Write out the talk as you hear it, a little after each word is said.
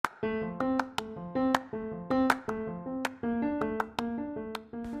Hello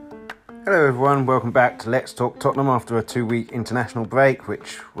everyone, welcome back to Let's Talk Tottenham after a 2-week international break,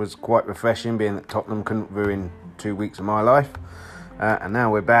 which was quite refreshing, being that Tottenham couldn't ruin 2 weeks of my life. And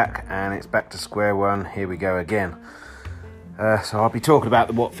now we're back, and it's back to square one. Here we go again. So I'll be talking about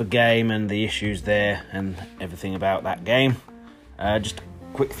the Watford game and the issues there and everything about that game. Just a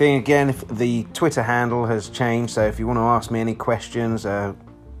quick thing again, if the Twitter handle has changed, so if you want to ask me any questions,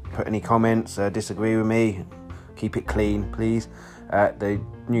 put any comments, disagree with me, keep it clean, please. The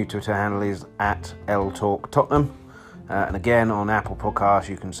new Twitter handle is at LTalkTottenham. And again, on Apple Podcasts,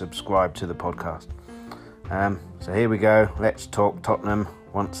 you can subscribe to the podcast. So here we go. Let's talk Tottenham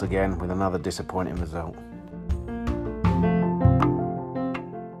once again with another disappointing result.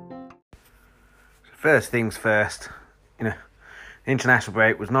 First things first, international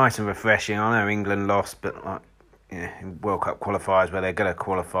break was nice and refreshing. I know England lost, but in World Cup qualifiers where they're going to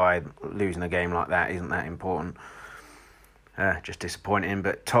qualify, losing a game like that isn't that important. Just disappointing,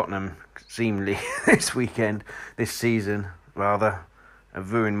 but Tottenham seemingly this season rather,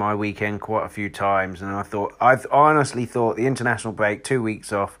 have ruined my weekend quite a few times. And I honestly thought the international break, 2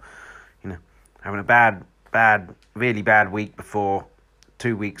 weeks off, having a really bad week before,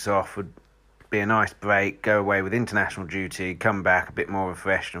 2 weeks off would be a nice break, go away with international duty, come back a bit more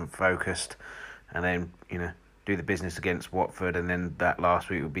refreshed and focused, and then, do the business against Watford, and then that last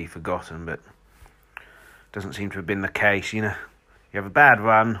week would be forgotten, but doesn't seem to have been the case. You have a bad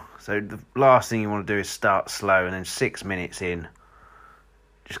run, so the last thing you want to do is start slow, and then 6 minutes in,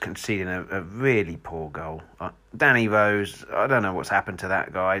 just conceding a really poor goal. Danny Rose, I don't know what's happened to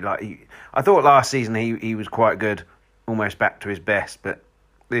that guy. I thought last season he was quite good, almost back to his best, but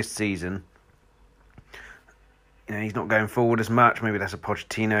this season, he's not going forward as much. Maybe that's a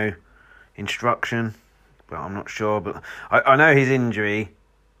Pochettino instruction, but I'm not sure. But I know his injury,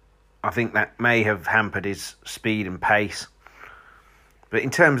 I think that may have hampered his speed and pace. But in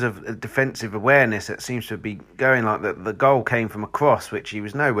terms of defensive awareness, it seems to be going like the goal came from a cross, which he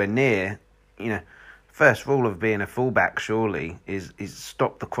was nowhere near. First rule of being a fullback, surely, is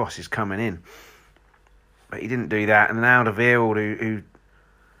stop the crosses coming in. But he didn't do that. And Alderweireld, who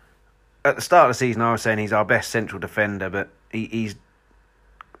at the start of the season I was saying he's our best central defender, but he's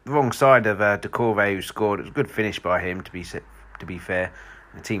the wrong side of Doucouré, who scored. It was a good finish by him, to be fair.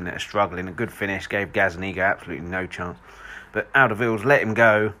 A team that are struggling, a good finish, gave Gazaniga absolutely no chance. But Alderweireld's let him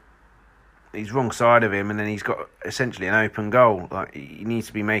go. He's wrong side of him, and then he's got essentially an open goal. He needs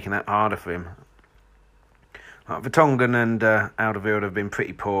to be making that harder for him. Vertonghen and Alderweireld have been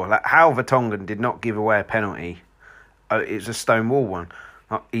pretty poor. How Vertonghen did not give away a penalty, it's a stone wall one.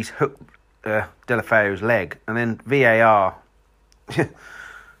 He's hooked Deulofeu's leg, and then VAR.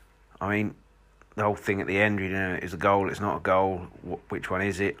 I mean, the whole thing at the end, is a goal, it's not a goal, which one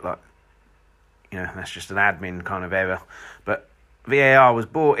is it? That's just an admin kind of error. But VAR was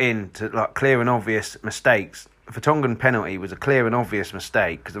brought in to clear and obvious mistakes. The Vertonghen penalty was a clear and obvious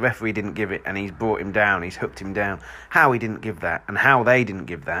mistake because the referee didn't give it, and he's brought him down, he's hooked him down. How he didn't give that and how they didn't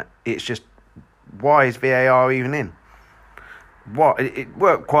give that, it's just, why is VAR even in? It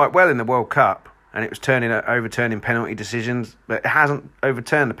worked quite well in the World Cup, and it was overturning penalty decisions, but it hasn't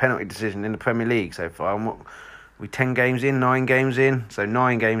overturned the penalty decision in the Premier League so far. And we 10 games in, 9 games in, so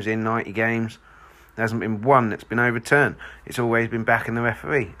 9 games in, 90 games. There hasn't been one that's been overturned. It's always been backing the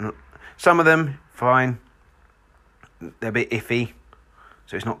referee. And some of them, fine, they're a bit iffy,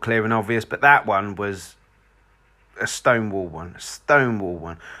 so it's not clear and obvious, but that one was a stonewall one.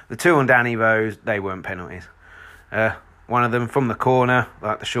 The two on Danny Rose, they weren't penalties. One of them from the corner,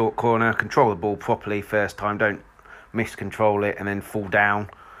 the short corner, control the ball properly first time, don't miscontrol it and then fall down.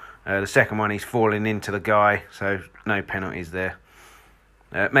 The second one, he's falling into the guy, so no penalties there.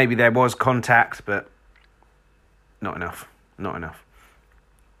 Maybe there was contact, but not enough.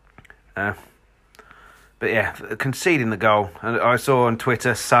 But yeah, conceding the goal. And I saw on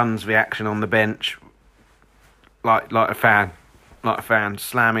Twitter Son's reaction on the bench, like a fan,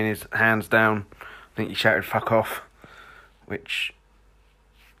 slamming his hands down. I think he shouted "fuck off," which,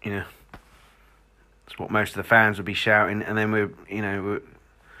 that's what most of the fans would be shouting. And then we're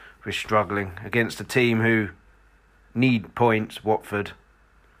struggling against a team who need points, Watford.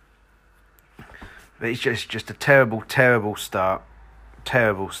 But it's just a terrible start,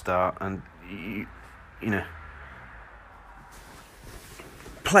 and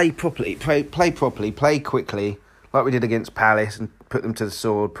play properly, play quickly, like we did against Palace, and put them to the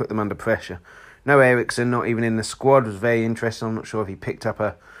sword, put them under pressure. No Eriksen, not even in the squad, was very interesting. I'm not sure if he picked up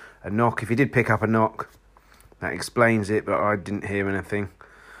a knock. If he did pick up a knock, that explains it, but I didn't hear anything.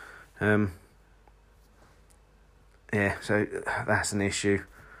 So that's an issue.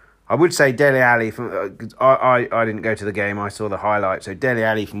 I would say Dele Alli, I didn't go to the game, I saw the highlights. So Dele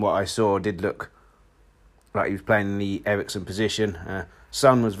Alli, from what I saw, did look like he was playing in the Eriksen position.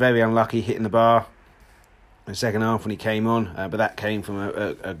 Son was very unlucky hitting the bar in the second half when he came on, but that came from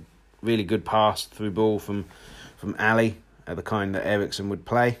a really good pass through ball from Ali, the kind that Eriksen would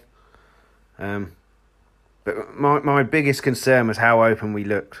play. But my biggest concern was how open we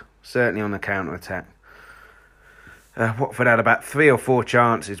looked, certainly on the counter-attack. Watford had about 3 or 4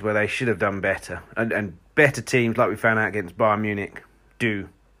 chances where they should have done better. And better teams, like we found out against Bayern Munich, do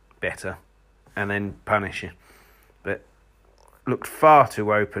better and then punish you. But looked far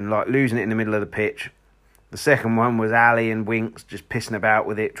too open, like losing it in the middle of the pitch. The second one was Ali and Winks just pissing about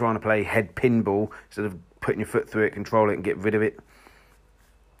with it, trying to play head pinball instead of putting your foot through it, control it and get rid of it.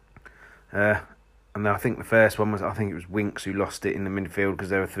 And I think the first one was, I think it was Winks who lost it in the midfield because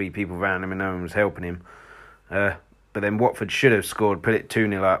there were 3 people around him and no one was helping him. But then Watford should have scored, put it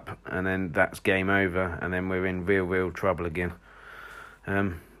 2-0 up, and then that's game over, and then we're in real trouble again.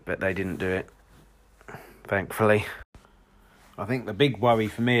 But they didn't do it, thankfully. I think the big worry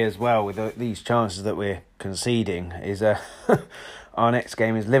for me as well with these chances that we're conceding is our next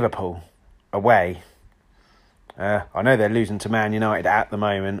game is Liverpool away. I know they're losing to Man United at the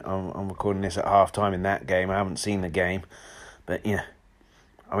moment. I'm recording this at half-time in that game. I haven't seen the game. But,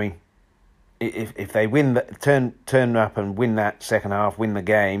 I mean, if they win, turn up and win that second half, win the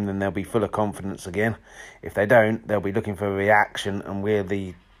game, then they'll be full of confidence again. If they don't, they'll be looking for a reaction, and we're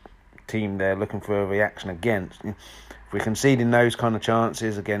the team they're looking for a reaction against. If we're conceding those kind of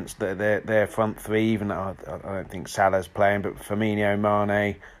chances against their front three, even though I don't think Salah's playing, but Firmino,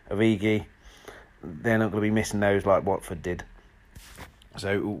 Mane, Origi, they're not going to be missing those like Watford did.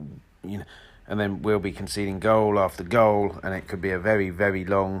 So, and then we'll be conceding goal after goal, and it could be a very, very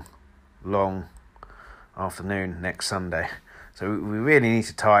long afternoon next Sunday. So we really need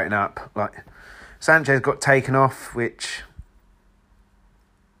to tighten up. Like, Sanchez got taken off, which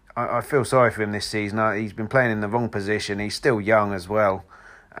I feel sorry for him this season. He's been playing in the wrong position. He's still young as well.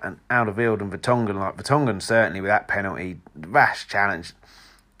 And Alderweireld and Vertonghen certainly with that penalty, rash challenge.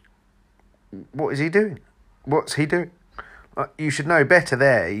 What is he doing? What's he doing? You should know better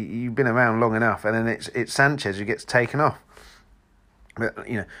there. You've been around long enough, and then it's Sanchez who gets taken off. But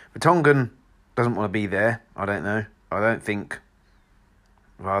Vertonghen doesn't want to be there. I don't know. I don't think.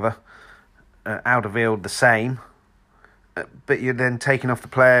 Rather, Alderweireld the same. But you're then taking off the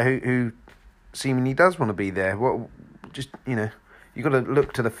player who seemingly does want to be there. You've got to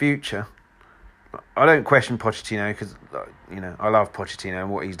look to the future. I don't question Pochettino because, I love Pochettino and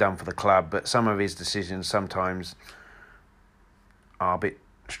what he's done for the club, but some of his decisions sometimes are a bit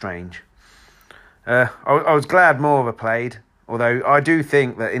strange. I was glad Moura played, although I do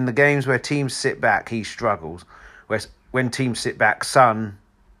think that in the games where teams sit back, he struggles. Whereas when teams sit back,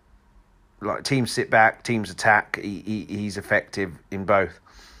 teams sit back, teams attack, he's effective in both.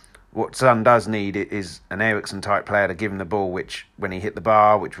 What Son does need is an Eriksen-type player to give him the ball, which, when he hit the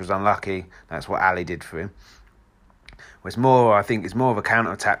bar, which was unlucky, that's what Ali did for him. Whereas Moura, I think, is more of a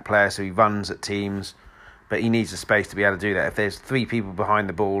counter-attack player, so he runs at teams, but he needs the space to be able to do that. If there's 3 people behind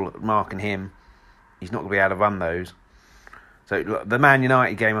the ball marking him, he's not going to be able to run those. So the Man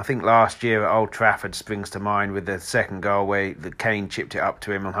United game, I think last year at Old Trafford springs to mind with the second goal where the Kane chipped it up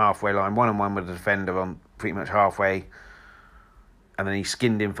to him on halfway line, 1-on-1 with the defender on pretty much halfway, and then he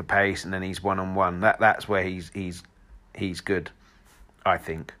skinned him for pace, and then he's 1-on-1. That's where he's good, I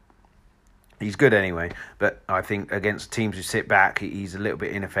think. He's good anyway, but I think against teams who sit back, he's a little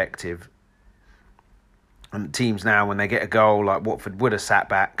bit ineffective. And teams now, when they get a goal, like Watford would have sat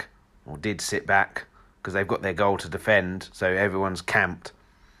back, or did sit back, because they've got their goal to defend, so everyone's camped.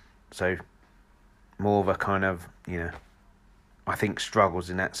 So more of a kind of, I think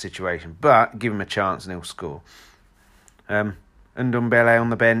struggles in that situation. But give him a chance and he'll score. Ndombele on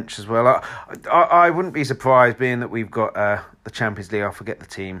the bench as well. I wouldn't be surprised, being that we've got the Champions League, I forget the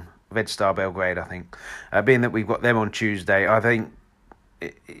team, Red Star Belgrade, I think. Being that we've got them on Tuesday, I think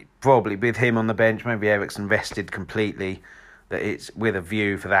probably with him on the bench, maybe Eriksen rested completely, that it's with a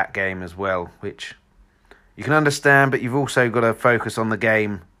view for that game as well, which you can understand, but you've also got to focus on the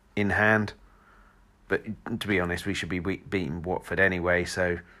game in hand. But to be honest, we should be beating Watford anyway,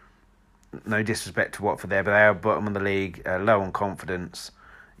 so no disrespect to Watford there, but they are bottom of the league, low on confidence.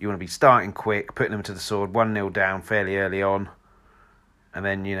 You want to be starting quick, putting them to the sword, 1-0 down fairly early on, and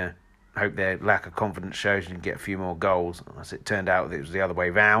then, hope their lack of confidence shows and get a few more goals. As it turned out, it was the other way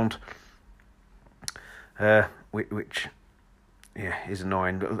round, which is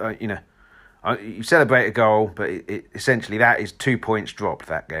annoying. But, you celebrate a goal, but essentially that is 2 points dropped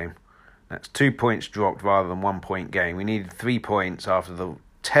that game. That's 2 points dropped rather than 1 point game. We needed 3 points after the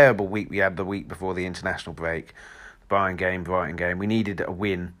terrible week we had the week before the international break. Brighton game. We needed a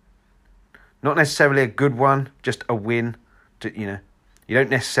win. Not necessarily a good one, just a win. You don't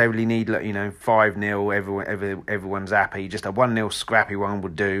necessarily need 5-0, everyone's happy. Just a 1-0 scrappy one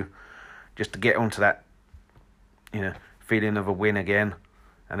would do, just to get onto that, feeling of a win again.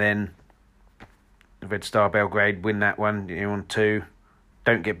 And then Red Star Belgrade win that one, on 2.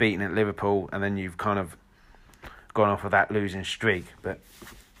 Don't get beaten at Liverpool, and then you've kind of gone off of that losing streak. But,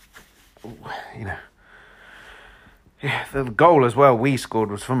 the goal as well we scored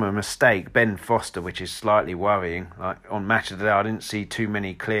was from a mistake, Ben Foster, which is slightly worrying. Like, on Match of the Day, I didn't see too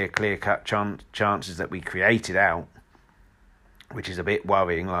many clear-cut chances that we created out, which is a bit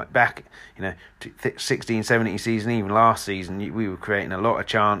worrying. Like, back, 16-17 season, even last season, we were creating a lot of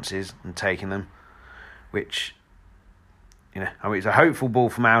chances and taking them, which, it's a hopeful ball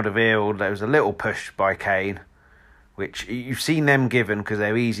from Alderweireld. There was a little push by Kane, which you've seen them given because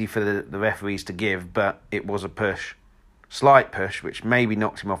they're easy for the referees to give, but it was a push. Slight push, which maybe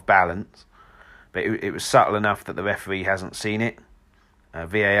knocked him off balance, but it was subtle enough that the referee hasn't seen it.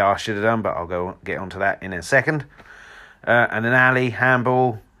 VAR should have done, but I'll get onto that in a second. And then Ali,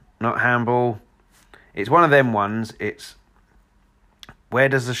 handball, not handball. It's one of them ones. It's where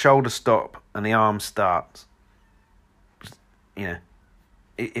does the shoulder stop and the arm starts?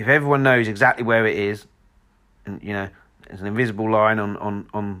 If everyone knows exactly where it is, and there's an invisible line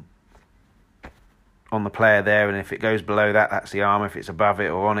on the player there, and if it goes below that, that's the arm. If it's above it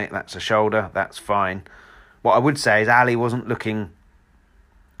or on it, that's the shoulder. That's fine. What I would say is Ali wasn't looking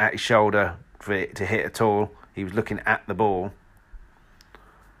at his shoulder for it to hit at all. He was looking at the ball.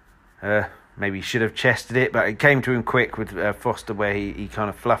 Maybe he should have chested it, but it came to him quick with Foster where he kind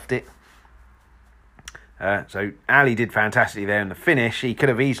of fluffed it. So Ali did fantastically there in the finish. He could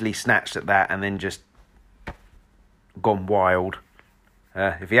have easily snatched at that and then just gone wild.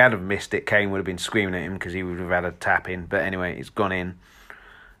 If he had have missed it, Kane would have been screaming at him because he would have had a tap in. But anyway, it's gone in.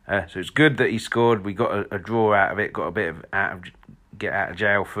 So it's good that he scored. We got a draw out of it, got a bit of get out of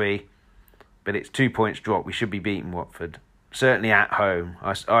jail free. But it's 2 points drop. We should be beating Watford. Certainly at home.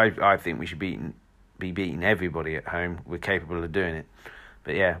 I think we should be beating everybody at home. We're capable of doing it.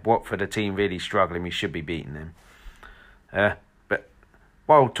 But yeah, Watford, a team really struggling. We should be beating them. But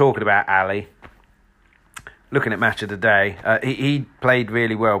while talking about Ali, looking at Match of the Day, he played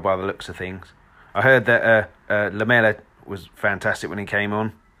really well by the looks of things. I heard that Lamela was fantastic when he came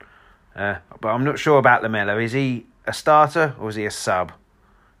on. But I'm not sure about Lamela. Is he a starter or is he a sub?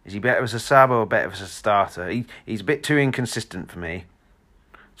 Is he better as a sub or better as a starter? He's a bit too inconsistent for me.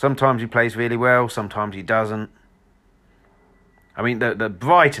 Sometimes he plays really well, sometimes he doesn't. I mean, the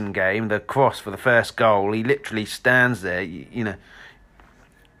Brighton game, the cross for the first goal, he literally stands there,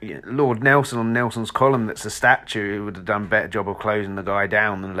 Lord Nelson on Nelson's column, that's a statue, who would have done a better job of closing the guy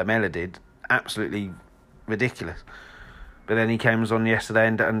down than Lamela did. Absolutely ridiculous. But then he comes on yesterday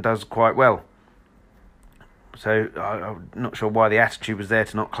and does quite well. So I'm not sure why the attitude was there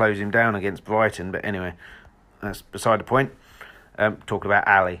to not close him down against Brighton. But anyway, that's beside the point. Talking about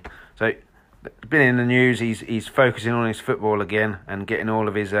Ali. So been in the news. He's focusing on his football again and getting all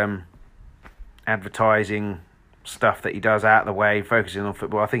of his advertising stuff that he does out of the way, focusing on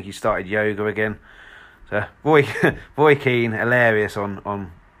football. I think he started yoga again. So Roy Keane, hilarious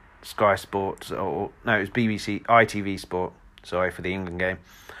on Sky Sports, or no, it was BBC ITV Sport. Sorry for the England game.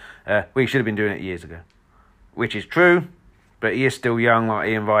 We should have been doing it years ago, which is true, but he is still young, like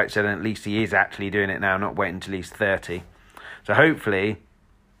Ian Wright said, and at least he is actually doing it now, not waiting until he's 30. So hopefully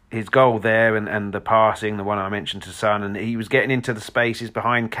his goal there and the passing, the one I mentioned to Son, and he was getting into the spaces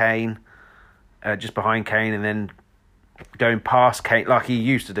behind Kane, just behind Kane, and then going past Kane like he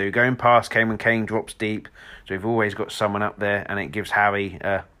used to do, going past Kane when Kane drops deep. So we've always got someone up there, and it gives Harry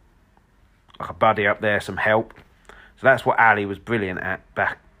like a buddy up there some help. So that's what Ali was brilliant at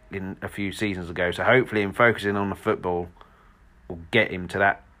back in a few seasons ago. So hopefully him focusing on the football will get him to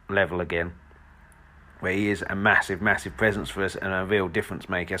that level again, where he is a massive presence for us and a real difference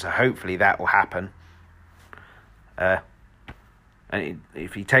maker. So hopefully that will happen. And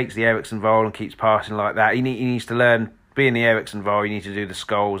if he takes the Eriksen role and keeps passing like that, he needs to learn, being the Eriksen role, you need to do the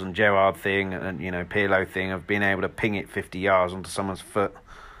Scholes and Gerrard thing and Pirlo thing of being able to ping it 50 yards onto someone's foot,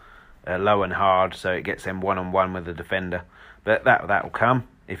 low and hard, so it gets them one-on-one with the defender. But that will come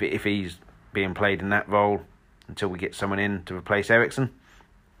if he's being played in that role until we get someone in to replace Eriksen.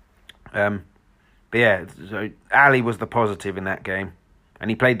 But yeah, so Ali was the positive in that game. And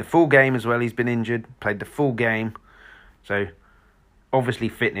he played the full game as well. He's been injured, played the full game. So obviously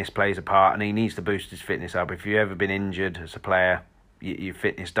fitness plays a part, and he needs to boost his fitness up. If you've ever been injured as a player, your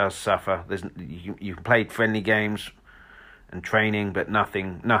fitness does suffer. You played friendly games and training, but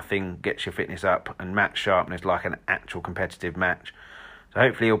nothing gets your fitness up and match sharpness like an actual competitive match. So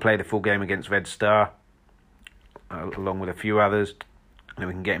hopefully he'll play the full game against Red Star, along with a few others, and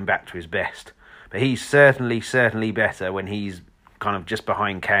we can get him back to his best. But he's certainly better when he's kind of just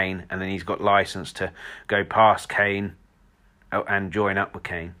behind Kane, and then he's got license to go past Kane and join up with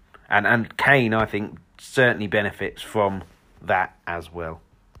Kane. And Kane, I think, certainly benefits from that as well.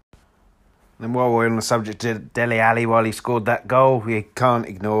 Then while we're on the subject of Dele Alli, while he scored that goal, we can't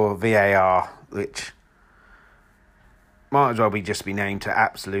ignore VAR, which might as well just be named to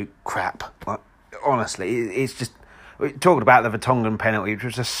absolute crap. Like, honestly, it's just... We're talking about the Vertonghen penalty, which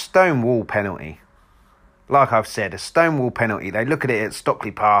was a stonewall penalty. Like I've said, a stonewall penalty. They look at it at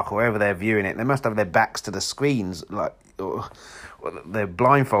Stockley Park or wherever they're viewing it. They must have their backs to the screens, like, or they're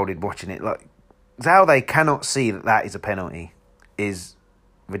blindfolded watching it. Like, how they cannot see that is a penalty is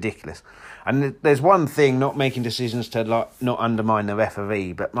ridiculous. And there's one thing, not making decisions to not undermine the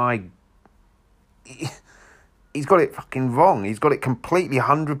referee, but he's got it fucking wrong. He's got it completely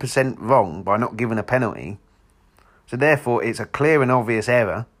 100% wrong by not giving a penalty. So therefore, it's a clear and obvious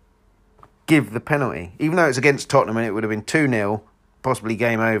error. Give the penalty. Even though it's against Tottenham and it would have been 2-0, possibly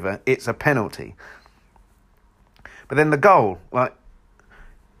game over, it's a penalty. But then the goal, like,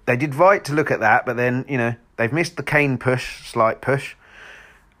 they did right to look at that, but then, you know, they've missed the Kane push, slight push,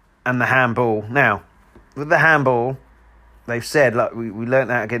 and the handball. Now, with the handball, they've said, like, we learnt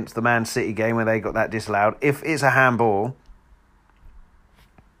that against the Man City game where they got that disallowed. If it's a handball,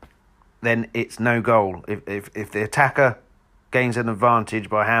 then it's no goal. If the attacker gains an advantage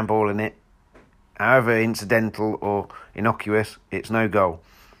by handballing it, however incidental or innocuous, it's no goal.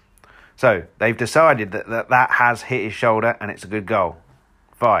 So they've decided that has hit his shoulder and it's a good goal.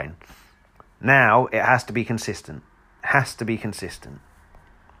 Fine. Now it has to be consistent. Has to be consistent.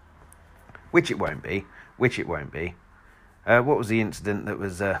 Which it won't be. What was the incident that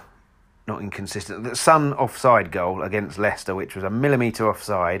was not inconsistent? The Son offside goal against Leicester, which was a millimetre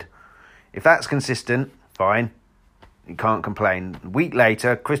offside. If that's consistent, fine. You can't complain. A week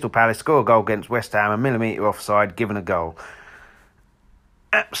later, Crystal Palace score a goal against West Ham, a millimetre offside, given a goal.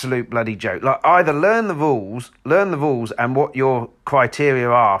 Absolute bloody joke. Like, either learn the rules and what your criteria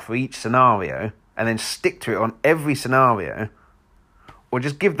are for each scenario, and then stick to it on every scenario, or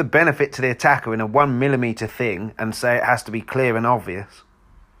just give the benefit to the attacker in a 1 millimetre thing and say it has to be clear and obvious.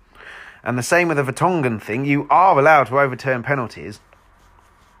 And the same with the Vertonghen thing. You are allowed to overturn penalties.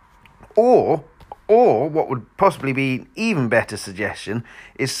 Or what would possibly be an even better suggestion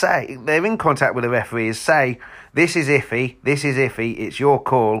is say, they're in contact with the referee, is say, this is iffy, it's your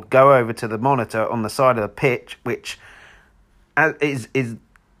call, go over to the monitor on the side of the pitch, which is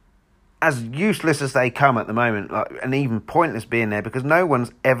as useless as they come at the moment, like, and even pointless being there because no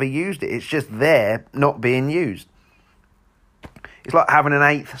one's ever used it. It's just there, not being used. It's like having an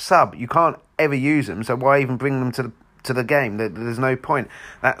eighth sub. You can't ever use them, so why even bring them to the game? There's no point.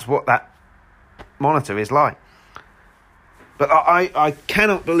 That's what that monitor is like. But I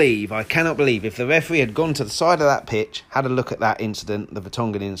cannot believe if the referee had gone to the side of that pitch, had a look at that incident, the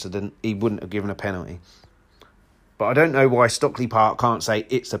Vertonghen incident, he wouldn't have given a penalty. But I don't know why Stockley Park can't say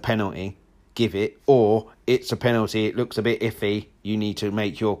it's a penalty, give it, or it's a penalty, it looks a bit iffy, you need to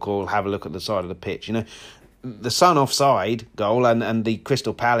make your call, have a look at the side of the pitch. You know, the Son offside goal and the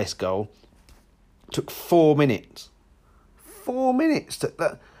Crystal Palace goal took 4 minutes. 4 minutes.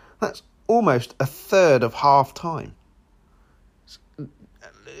 That's almost a third of half time.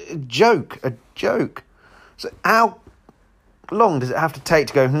 A joke. So how long does it have to take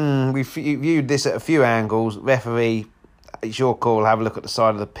to go, we viewed this at a few angles, referee, it's your call, have a look at the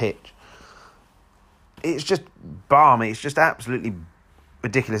side of the pitch. It's just balmy, it's just absolutely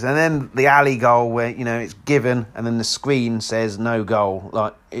ridiculous. And then the Alli goal where, you know, it's given and then the screen says no goal.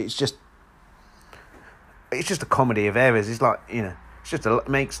 Like, it's just a comedy of errors. It's like, you know, it's just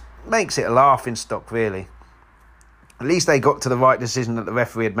makes it a laughing stock, really. At least they got to the right decision that the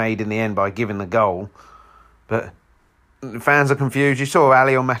referee had made in the end by giving the goal. But the fans are confused. You saw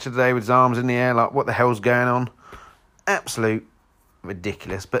Alli on Match of the Day with his arms in the air, like, what the hell's going on? Absolute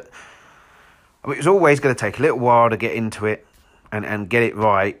ridiculous. But I mean, it was always going to take a little while to get into it and get it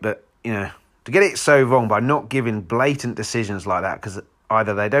right. But, you know, to get it so wrong by not giving blatant decisions like that, because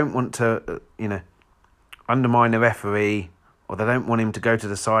either they don't want to, you know, undermine the referee, or they don't want him to go to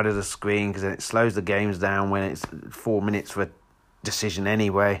the side of the screen because then it slows the games down when it's 4 minutes for a decision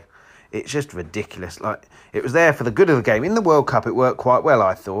anyway. It's just ridiculous. Like, it was there for the good of the game. In the World Cup, it worked quite well,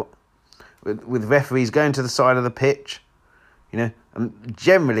 I thought, with referees going to the side of the pitch, you know, and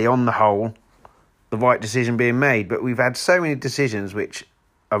generally, on the whole, the right decision being made. But we've had so many decisions which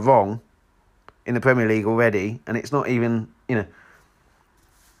are wrong in the Premier League already, and it's not even,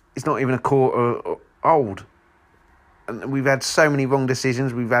 it's not even a quarter old. And we've had so many wrong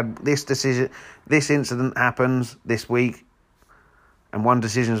decisions. We've had this incident happens this week, and one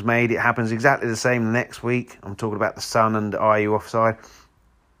decision's made. It happens exactly the same the next week. I'm talking about the Sun and Ayew offside.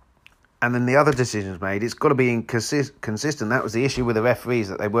 And then the other decision's made. It's got to be consistent. That was the issue with the referees,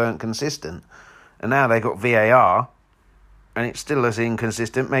 that they weren't consistent. And now they got VAR, and it's still as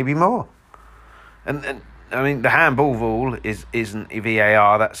inconsistent, maybe more. And I mean, the handball rule isn't a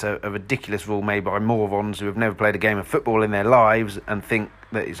VAR. That's a ridiculous rule made by morons who have never played a game of football in their lives and think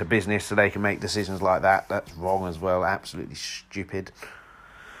that it's a business so they can make decisions like that. That's wrong as well. Absolutely stupid.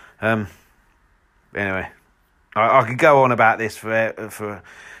 Anyway, I could go on about this for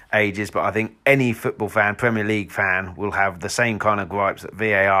ages, but I think any football fan, Premier League fan, will have the same kind of gripes that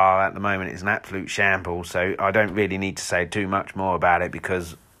VAR at the moment is an absolute shambles. So I don't really need to say too much more about it,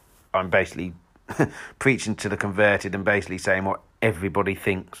 because I'm basically preaching to the converted and basically saying what everybody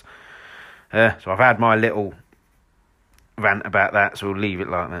thinks. So I've had my little rant about that, so we'll leave it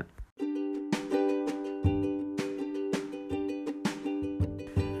like that.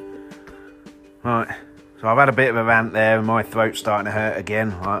 Right, so I've had a bit of a rant there and my throat's starting to hurt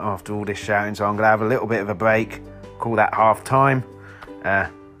again after all this shouting, so I'm going to have a little bit of a break, call that half time,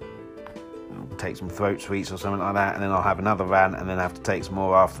 take some throat sweets or something like that, and then I'll have another rant and then have to take some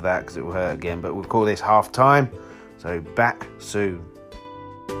more after that because it will hurt again, but we'll call this half time, so back soon.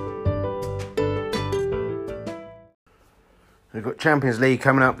 We've got Champions League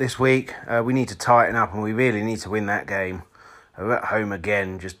coming up this week. We need to tighten up and we really need to win that game. We're at home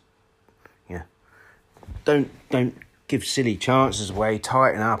again, just don't give silly chances away.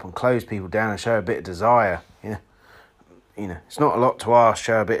 Tighten up and close people down and show a bit of desire. It's not a lot to ask.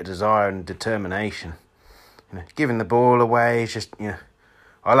 Show a bit of desire and determination. Giving the ball away is just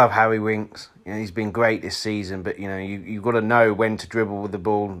I love Harry Winks. He's been great this season, but you've got to know when to dribble with the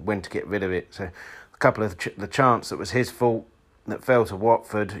ball, when to get rid of it. So a couple of the chance that was his fault that fell to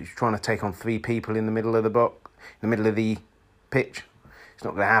Watford. He's trying to take on three people in the middle of the middle of the pitch. It's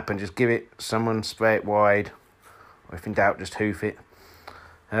not going to happen. Just give it someone, spray it wide, or if in doubt, just hoof it.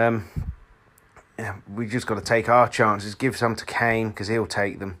 We just got to take our chances. Give some to Kane because he'll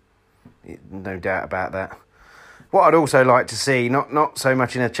take them. No doubt about that. What I'd also like to see, not so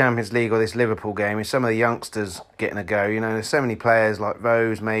much in a Champions League or this Liverpool game, is some of the youngsters getting a go. There's so many players like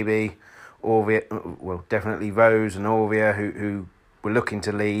Rose, maybe, Orvia, definitely Rose and Orvia who were looking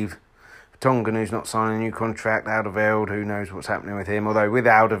to leave. Tongan, who's not signing a new contract. Alderweireld, who knows what's happening with him. Although with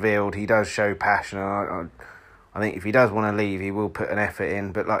Alderweireld, he does show passion. I think if he does want to leave, he will put an effort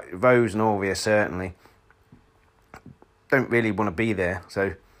in. But like Rose and Orvia certainly don't really want to be there.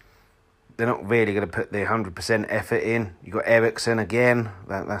 So they're not really going to put the 100% effort in. You've got Eriksen again.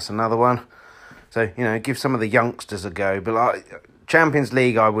 That's another one. So, give some of the youngsters a go. But like Champions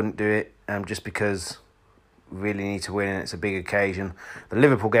League, I wouldn't do it just because really need to win and it's a big occasion. The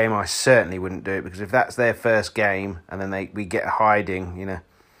Liverpool game, I certainly wouldn't do it, because if that's their first game and then we get a hiding,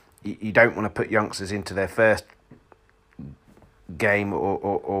 you don't want to put youngsters into their first game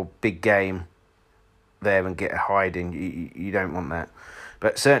or big game there and get a hiding. You don't want that.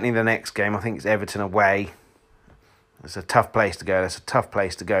 But certainly the next game, I think it's Everton away. It's a tough place to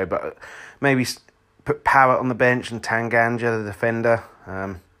go. But maybe put Parrott on the bench and Tanganga, the defender.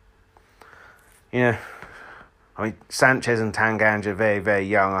 I mean, Sanchez and Tanganga are very, very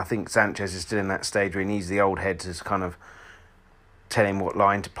young. I think Sanchez is still in that stage where he needs the old head to kind of tell him what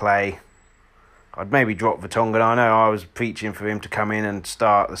line to play. I'd maybe drop Vertonghen. I know I was preaching for him to come in and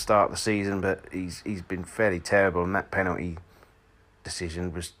start the season, but he's been fairly terrible, and that penalty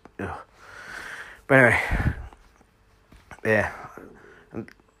decision was... Ugh. But anyway,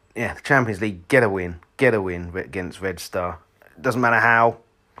 the Champions League, get a win against Red Star. It doesn't matter how,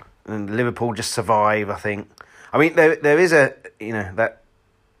 and Liverpool just survive, I think. I mean, there is that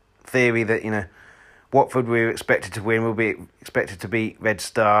theory that, Watford we were expected to win, we'll be expected to beat Red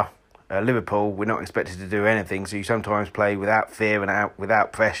Star. Liverpool, we're not expected to do anything, so you sometimes play without fear and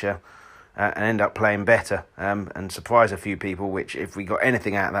without pressure and end up playing better and surprise a few people, which if we got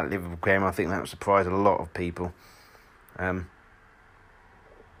anything out of that Liverpool game, I think that would surprise a lot of people. But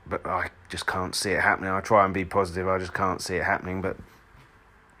I just can't see it happening. I try and be positive, I just can't see it happening, but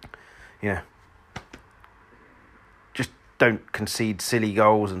don't concede silly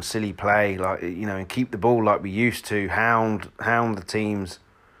goals and silly play, and keep the ball like we used to. Hound the teams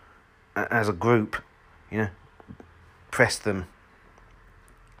as a group, press them.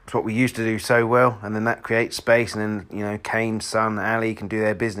 It's what we used to do so well, and then that creates space, and then Kane, Son, Ali can do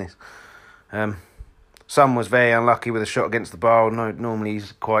their business. Son was very unlucky with a shot against the bar. No, normally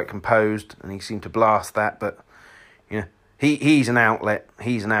he's quite composed, and he seemed to blast that, but he's an outlet.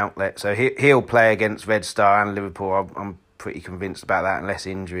 He's an outlet. So he'll play against Red Star and Liverpool. I'm pretty convinced about that, unless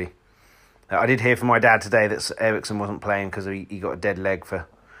injury. I did hear from my dad today that Eriksen wasn't playing because he got a dead leg for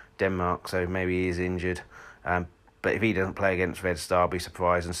Denmark, so maybe he is injured. But if he doesn't play against Red Star, I'll be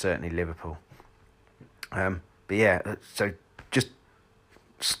surprised, and certainly Liverpool. But yeah, so just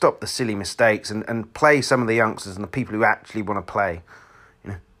stop the silly mistakes and play some of the youngsters and the people who actually want to play.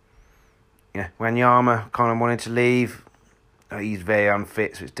 Wanyama kind of wanted to leave. He's very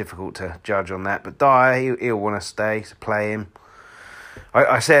unfit, so it's difficult to judge on that. But Dyer, he'll want to stay, so play him.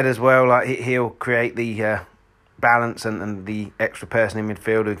 I said as well, like he'll create the balance and the extra person in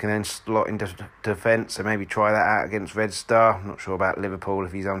midfield who can then slot into defence. So maybe try that out against Red Star. I'm not sure about Liverpool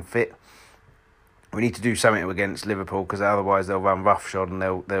if he's unfit. We need to do something against Liverpool because otherwise they'll run roughshod and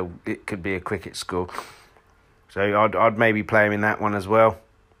it could be a cricket score. So I'd maybe play him in that one as well.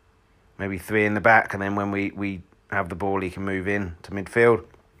 Maybe 3 in the back, and then when we have the ball, he can move in to midfield.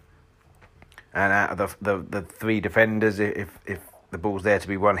 And out of the 3 defenders, if the ball's there to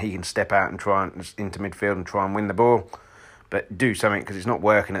be won, he can step out and try into midfield and try and win the ball. But do something, because it's not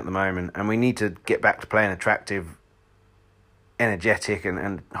working at the moment. And we need to get back to playing attractive, energetic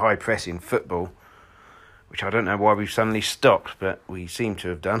and high-pressing football, which I don't know why we've suddenly stopped, but we seem to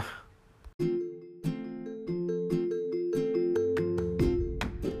have done.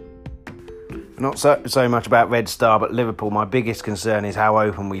 Not so much about Red Star, but Liverpool. My biggest concern is how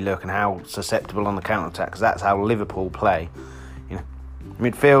open we look and how susceptible on the counter-attack, because that's how Liverpool play.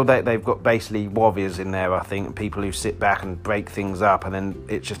 Midfield, they've got basically Waviers in there, I think, people who sit back and break things up, and then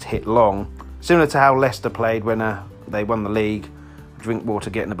it's just hit long. Similar to how Leicester played when they won the league. Drinkwater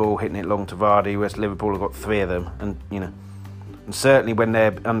getting the ball, hitting it long to Vardy, whereas Liverpool have got 3 of them. And certainly when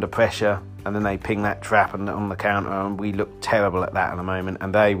they're under pressure and then they ping that trap on the counter, and we look terrible at that at the moment,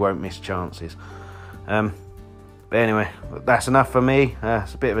 and they won't miss chances. But anyway, that's enough for me.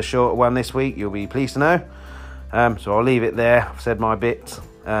 It's a bit of a shorter one this week, you'll be pleased to know. So I'll leave it there. I've said my bit.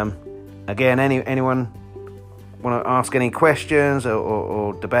 Again, anyone want to ask any questions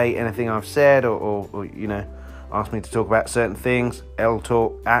or debate anything I've said or ask me to talk about certain things,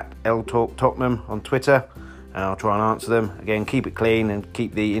 @LTalk Tottenham on Twitter, and I'll try and answer them. Again, keep it clean and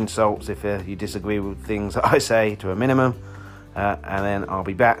keep the insults if you disagree with things that I say to a minimum. And then I'll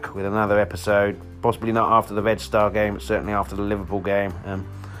be back with another episode, possibly not after the Red Star game, but certainly after the Liverpool game. And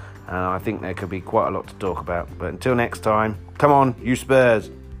I think there could be quite a lot to talk about. But until next time, come on, you Spurs!